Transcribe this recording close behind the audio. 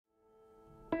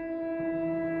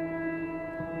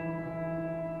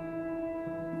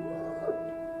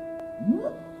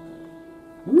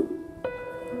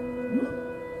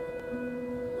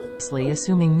effortlessly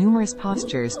assuming numerous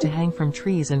postures to hang from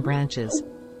trees and branches.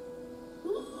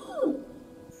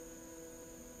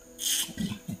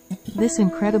 This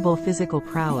incredible physical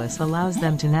prowess allows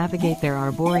them to navigate their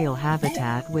arboreal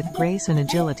habitat with grace and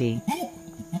agility,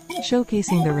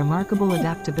 showcasing the remarkable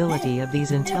adaptability of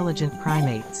these intelligent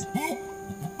primates.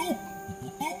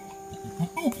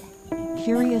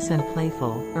 Curious and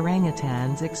playful,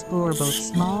 orangutans explore both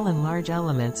small and large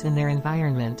elements in their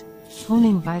environment,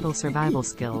 honing vital survival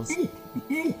skills.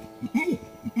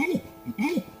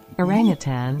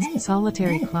 Orangutans,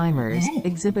 solitary climbers,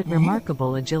 exhibit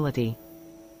remarkable agility.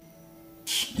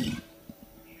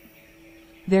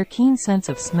 Their keen sense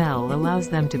of smell allows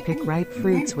them to pick ripe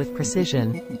fruits with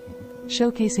precision,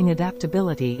 showcasing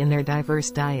adaptability in their diverse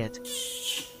diet.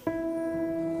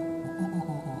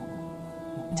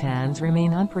 Orangutans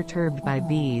remain unperturbed by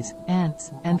bees,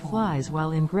 ants, and flies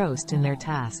while engrossed in their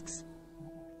tasks.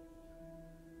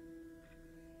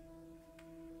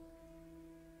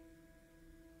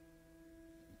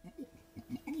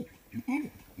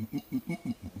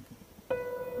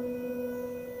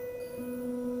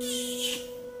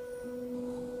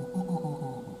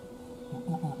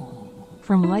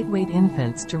 From lightweight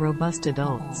infants to robust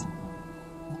adults.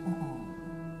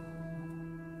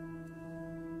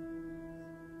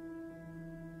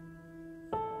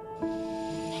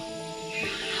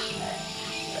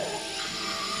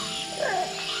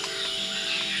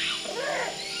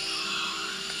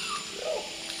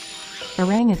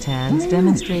 Orangutans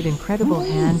demonstrate incredible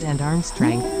hand and arm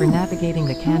strength for navigating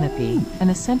the canopy, an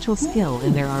essential skill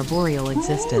in their arboreal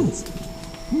existence.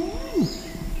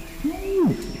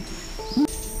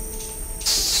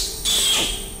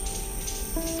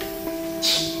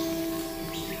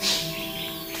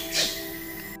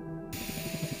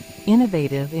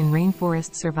 Innovative in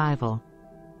rainforest survival.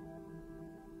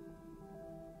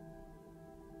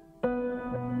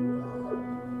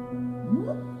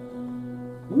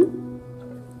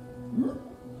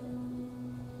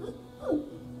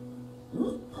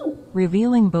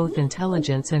 Revealing both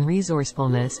intelligence and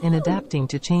resourcefulness in adapting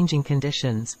to changing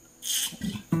conditions.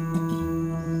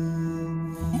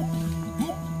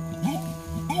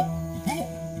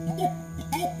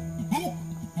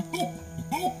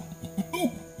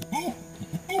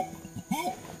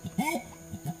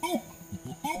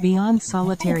 Beyond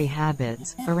solitary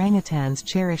habits, orangutans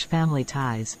cherish family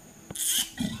ties.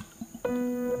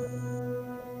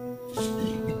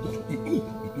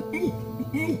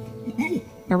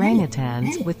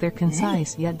 Orangutans, with their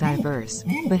concise yet diverse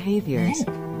behaviors.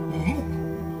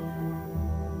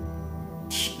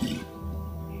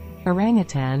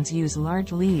 Orangutans use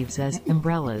large leaves as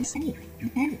umbrellas.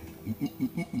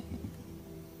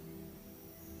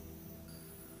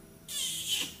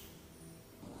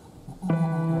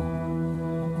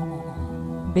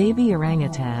 Baby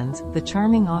orangutans, the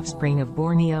charming offspring of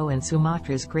Borneo and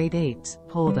Sumatra's great apes,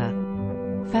 hold a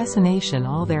fascination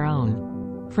all their own.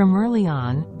 From early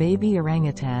on, baby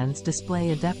orangutans display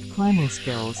adept climbing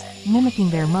skills, mimicking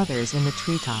their mothers in the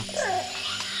treetops.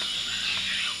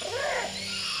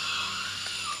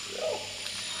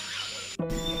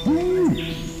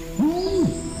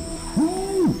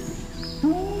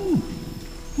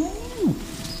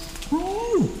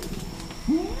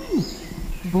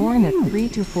 Born at 3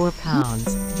 to 4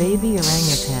 pounds, baby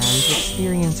orangutans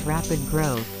experience rapid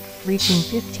growth, reaching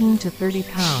 15 to 30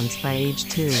 pounds by age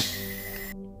 2.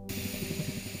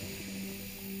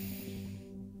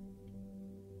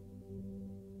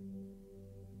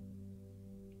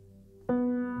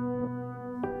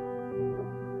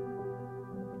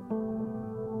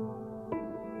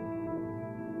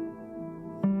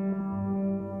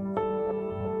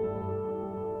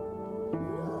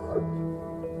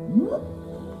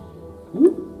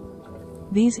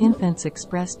 These infants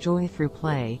express joy through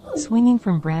play, swinging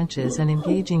from branches and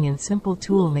engaging in simple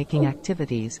tool-making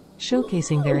activities,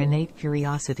 showcasing their innate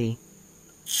curiosity.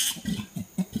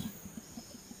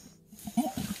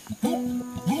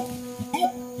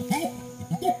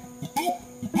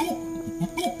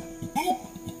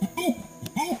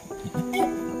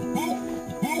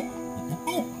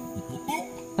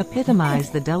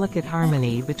 Epitomize the delicate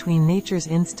harmony between nature's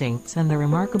instincts and the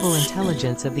remarkable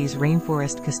intelligence of these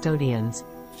rainforest custodians.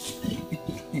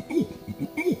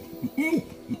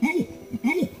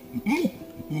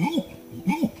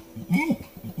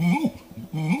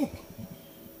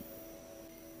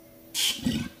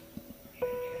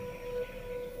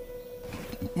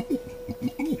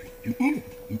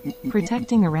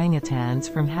 Protecting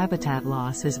orangutans from habitat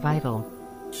loss is vital.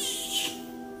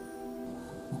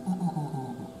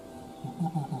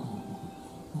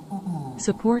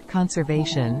 Support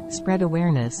conservation, spread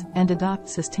awareness, and adopt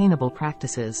sustainable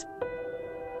practices.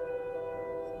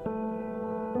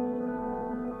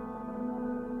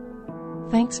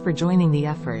 Thanks for joining the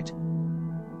effort.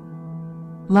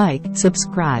 Like,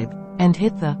 subscribe, and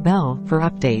hit the bell for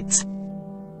updates.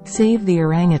 Save the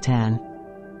orangutan.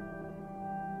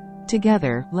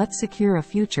 Together, let's secure a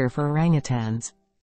future for orangutans.